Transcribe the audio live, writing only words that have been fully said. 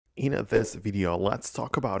In this video, let's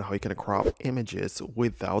talk about how you can crop images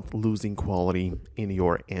without losing quality in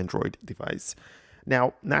your Android device.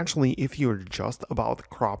 Now, naturally, if you're just about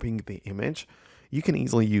cropping the image, you can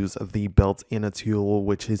easily use the built-in tool,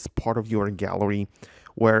 which is part of your gallery,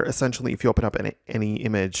 where essentially if you open up any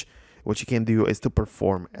image, what you can do is to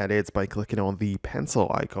perform edits by clicking on the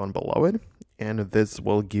pencil icon below it, and this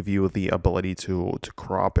will give you the ability to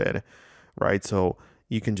crop it, right? So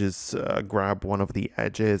you can just grab one of the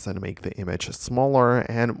edges and make the image smaller.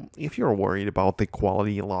 And if you're worried about the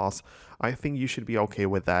quality loss, I think you should be okay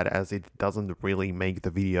with that, as it doesn't really make the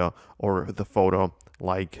video or the photo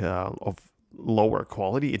of lower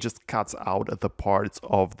quality. It just cuts out the parts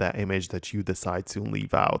of the image that you decide to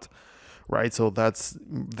leave out, right? So that's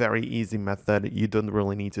very easy method. You don't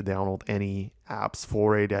really need to download any apps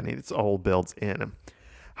for it, and it's all built in.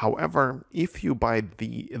 However, if you by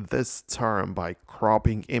this term, by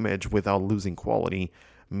cropping image without losing quality,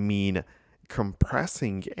 mean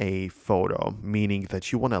compressing a photo, meaning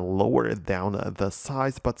that you want to lower it down the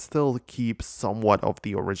size but still keep somewhat of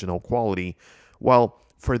the original quality, well,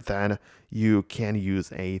 for that you can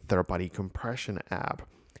use a third-party compression app.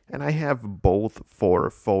 And I have both for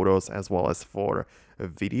photos as well as for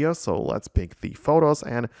video. So let's pick the photos,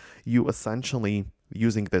 and you essentially,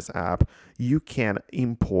 using this app, you can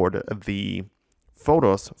import the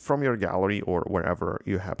photos from your gallery or wherever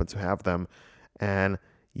you happen to have them, and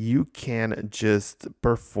you can just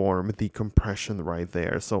perform the compression right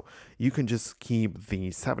there. So you can just keep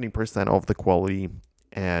the 70% of the quality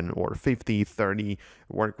or 50, 30,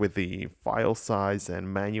 work with the file size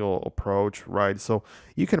and manual approach, right? So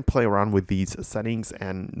you can play around with these settings,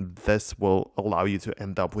 and this will allow you to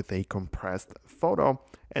end up with a compressed photo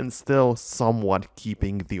and still somewhat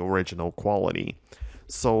keeping the original quality.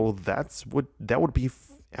 So that would be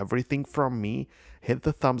everything from me. Hit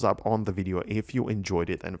the thumbs up on the video if you enjoyed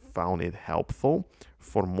it and found it helpful.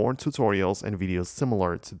 For more tutorials and videos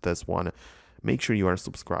similar to this one, make sure you are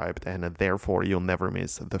subscribed, and therefore you'll never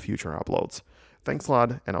miss the future uploads. Thanks a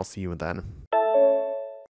lot, and I'll see you then.